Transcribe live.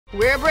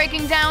We're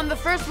breaking down the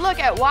first look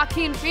at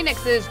Joaquin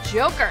Phoenix's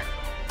Joker.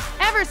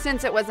 Ever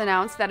since it was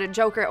announced that a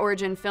Joker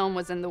origin film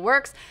was in the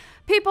works,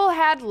 people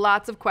had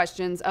lots of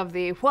questions of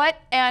the what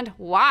and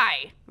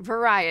why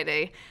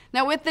variety.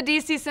 Now, with the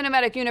DC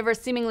Cinematic Universe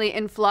seemingly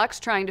in flux,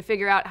 trying to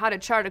figure out how to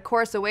chart a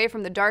course away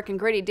from the dark and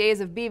gritty days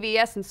of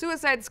BVS and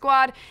Suicide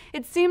Squad,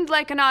 it seemed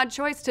like an odd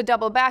choice to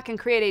double back and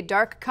create a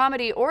dark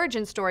comedy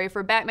origin story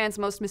for Batman's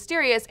most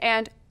mysterious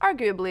and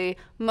arguably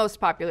most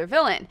popular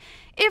villain.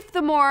 If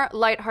the more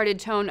lighthearted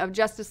tone of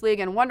Justice League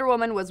and Wonder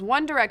Woman was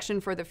one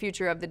direction for the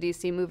future of the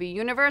DC movie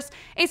universe,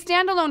 a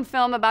standalone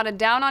film about a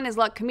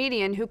down-on-his-luck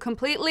comedian who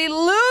completely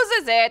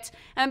loses it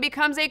and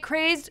becomes a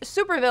crazed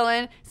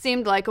supervillain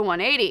seemed like a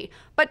 180.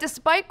 But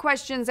despite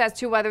questions as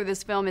to whether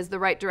this film is the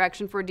right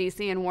direction for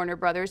DC and Warner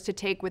Brothers to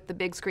take with the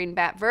big screen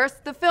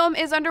Batverse, the film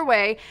is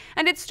underway,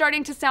 and it's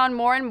starting to sound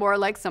more and more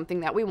like something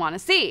that we want to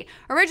see.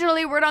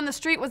 Originally, word on the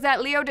street was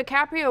that Leo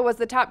DiCaprio was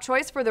the top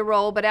choice for the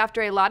role, but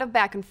after a lot of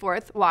back and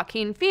forth,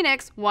 Joaquin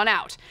Phoenix won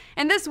out.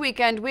 And this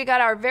weekend, we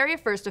got our very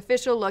first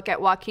official look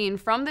at Joaquin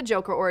from the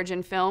Joker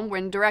origin film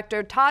when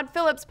director Todd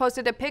Phillips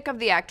posted a pic of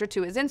the actor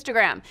to his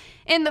Instagram.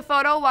 In the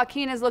photo,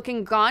 Joaquin is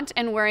looking gaunt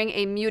and wearing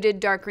a muted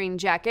dark green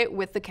jacket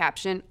with the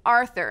caption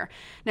Arthur.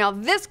 Now,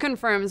 this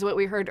confirms what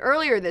we heard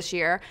earlier this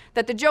year,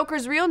 that the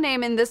Joker's real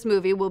name in this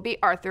movie will be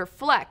Arthur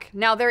Fleck.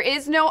 Now, there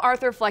is no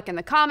Arthur Fleck in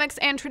the comics,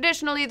 and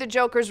traditionally the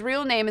Joker's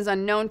real name is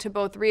unknown to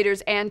both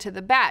readers and to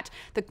the Bat.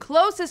 The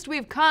closest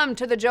we've come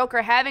to the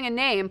Joker having a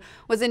name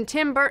was in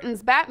Tim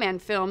Burton's Batman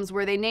films,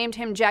 where they named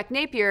him Jack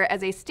Napier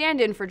as a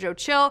stand-in for Joe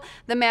Chill,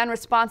 the man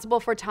responsible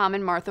for Tom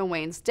and Martha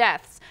Wayne's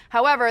deaths.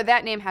 However,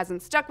 that name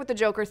hasn't stuck with the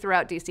Joker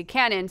throughout DC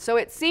canon, so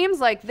it seems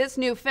like this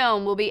new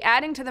film will be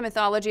adding to the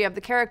mythology of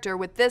the character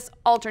with this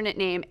alternate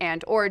name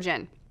and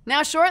origin.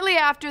 Now, shortly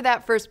after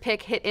that first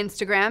pic hit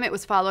Instagram, it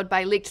was followed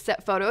by leaked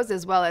set photos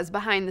as well as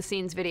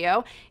behind-the-scenes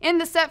video. In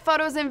the set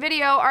photos and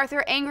video,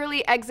 Arthur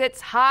angrily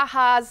exits Ha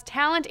Ha's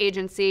talent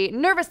agency,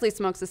 nervously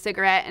smokes a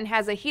cigarette, and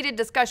has a heated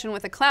discussion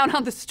with a clown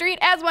on the street,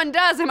 as one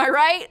does, am I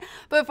right?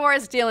 Before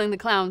stealing the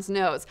clown's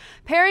nose.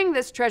 Pairing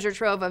this treasure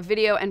trove of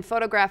video and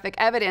photographic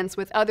evidence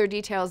with other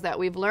details that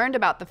we've learned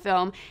about the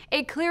film,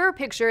 a clearer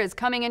picture is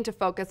coming into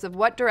focus of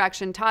what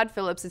direction Todd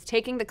Phillips is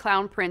taking the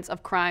Clown Prince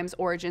of Crime's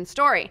origin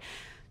story.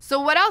 So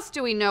what else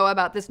do we know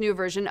about this new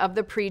version of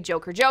the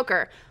pre-Joker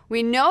Joker?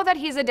 We know that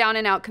he's a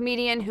down-and-out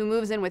comedian who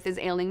moves in with his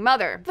ailing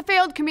mother. The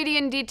failed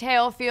comedian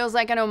detail feels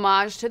like an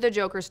homage to the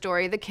Joker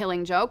story, The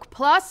Killing Joke,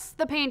 plus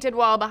the painted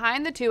wall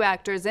behind the two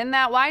actors in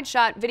that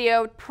wide-shot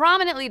video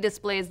prominently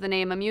displays the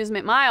name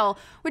Amusement Mile,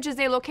 which is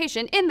a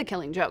location in The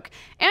Killing Joke.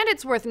 And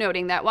it's worth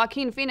noting that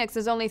Joaquin Phoenix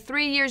is only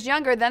 3 years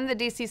younger than the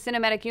DC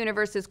Cinematic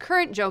Universe's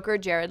current Joker,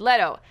 Jared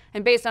Leto.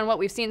 And based on what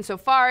we've seen so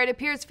far, it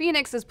appears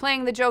Phoenix is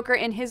playing the Joker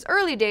in his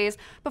early days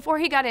before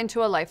he got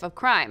into a life of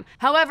crime.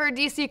 However,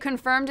 DC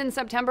confirmed in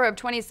September of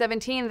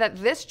 2017 that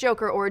this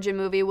Joker origin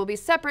movie will be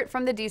separate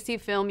from the DC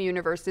film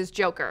universe's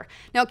Joker.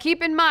 Now,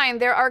 keep in mind,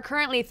 there are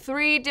currently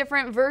 3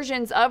 different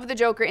versions of the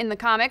Joker in the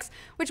comics,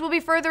 which will be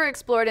further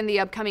explored in the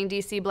upcoming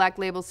DC Black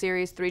Label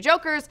series 3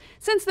 Jokers.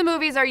 Since the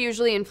movies are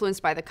usually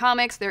influenced by the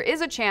comics, there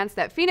is a chance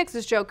that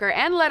Phoenix's Joker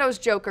and Leto's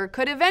Joker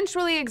could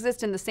eventually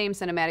exist in the same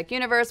cinematic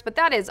universe, but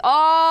that is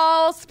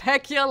all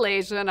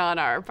speculation on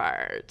our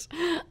part.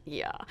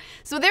 Yeah.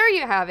 So there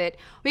you have it.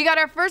 We got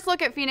our first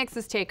look at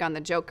Phoenix's take on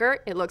the Joker.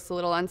 It looks a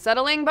little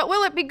unsettling, but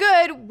will it be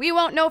good? We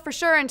won't know for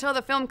sure until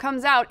the film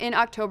comes out in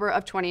October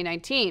of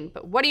 2019.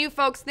 But what do you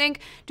folks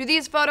think? Do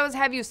these photos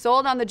have you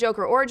sold on the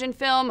Joker origin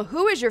film?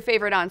 Who is your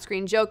favorite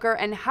on-screen Joker?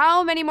 And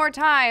how many more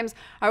times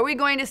are we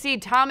going to see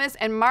Thomas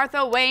and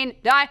Martha Wayne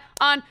die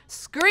on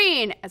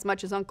screen? As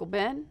much as Uncle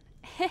Ben?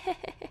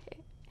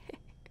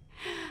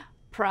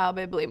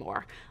 Probably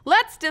more.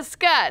 Let's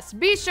discuss.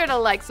 Be sure to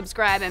like,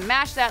 subscribe, and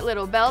mash that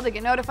little bell to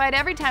get notified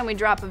every time we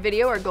drop a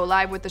video or go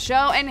live with the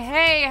show. And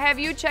hey, have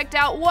you checked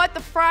out What the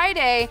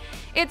Friday?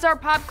 It's our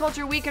pop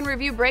culture week in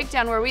review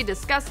breakdown where we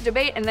discuss,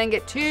 debate, and then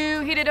get too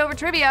heated over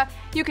trivia.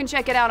 You can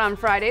check it out on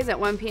Fridays at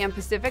 1 p.m.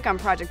 Pacific on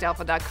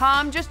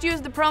ProjectAlpha.com. Just use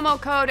the promo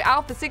code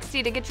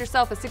ALPHA60 to get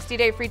yourself a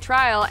 60-day free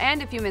trial.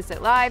 And if you miss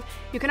it live,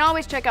 you can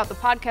always check out the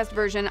podcast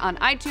version on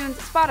iTunes,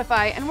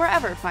 Spotify, and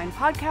wherever fine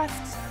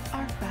podcasts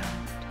are found.